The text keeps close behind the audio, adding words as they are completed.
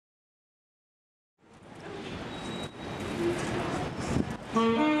I'm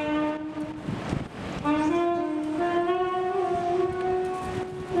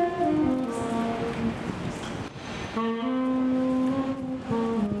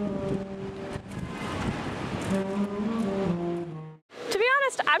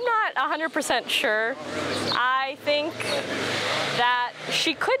not 100% sure. I think that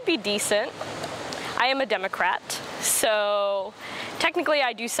she could be decent. I am a Democrat, so technically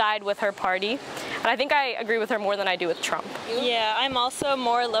I do side with her party, and I think I agree with her more than I do with Trump. Yeah, I'm also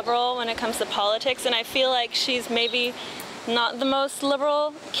more liberal when it comes to politics, and I feel like she's maybe not the most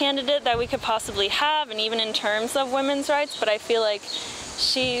liberal candidate that we could possibly have, and even in terms of women's rights, but I feel like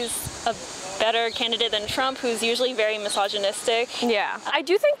she's a better candidate than Trump, who's usually very misogynistic. Yeah, I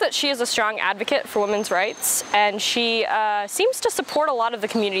do think that she is a strong advocate for women's rights, and she seems to support a lot of the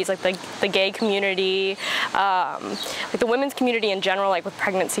communities, like the gay community, like the women's community in general, like with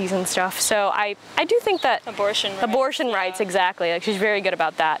pregnancies and stuff. So I do think that abortion rights, yeah. Exactly, like she's very good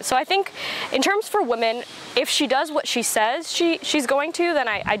about that. So I think in terms for women, if she does what she says she's going to, then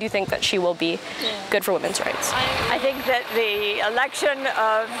I do think that she will be good for women's rights. I think that the election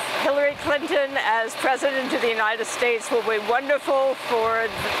of Hillary Clinton as President of the United States will be wonderful for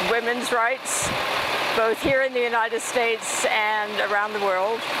women's rights, both here in the United States and around the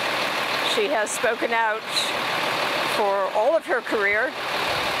world. She has spoken out for all of her career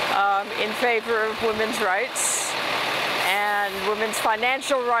in favor of women's rights and women's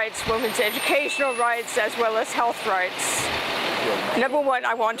financial rights, women's educational rights, as well as health rights. Number one,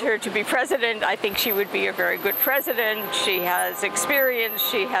 I want her to be president. I think she would be a very good president. She has experience,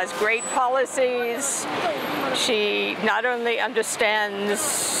 she has great policies. She not only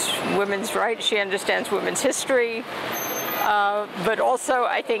understands women's rights, she understands women's history. But also,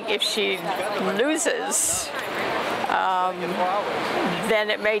 I think if she loses, then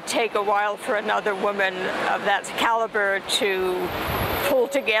it may take a while for another woman of that caliber to pull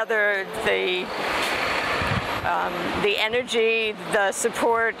together the energy, the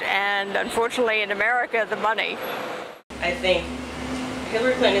support, and unfortunately in America, the money. I think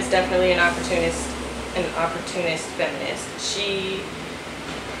Hillary Clinton is definitely an opportunist feminist. She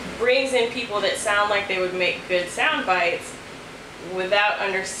brings in people that sound like they would make good sound bites without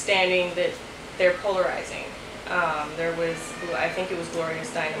understanding that they're polarizing. There was, I think it was Gloria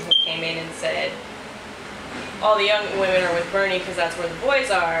Steinem, who came in and said, all the young women are with Bernie because that's where the boys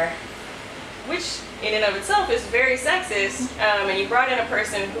are, which in and of itself is very sexist, and you brought in a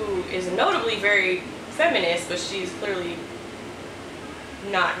person who is notably very feminist, but she's clearly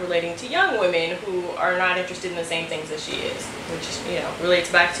not relating to young women who are not interested in the same things as she is, which, you know,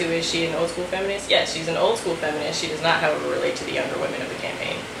 relates back to, is she an old school feminist? Yes, she's an old school feminist. She does not, however, relate to the younger women of the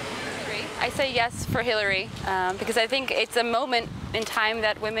campaign. I say yes for Hillary because I think it's a moment in time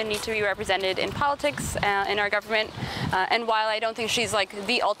that women need to be represented in politics, in our government, and while I don't think she's like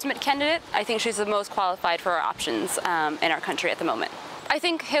the ultimate candidate, I think she's the most qualified for our options in our country at the moment. I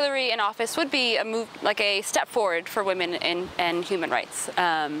think Hillary in office would be a move, like a step forward for women and human rights.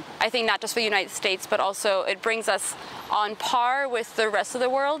 I think not just for the United States, but also it brings us on par with the rest of the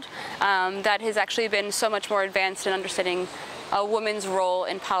world that has actually been so much more advanced in understanding a woman's role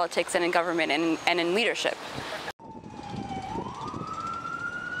in politics and in government and in leadership.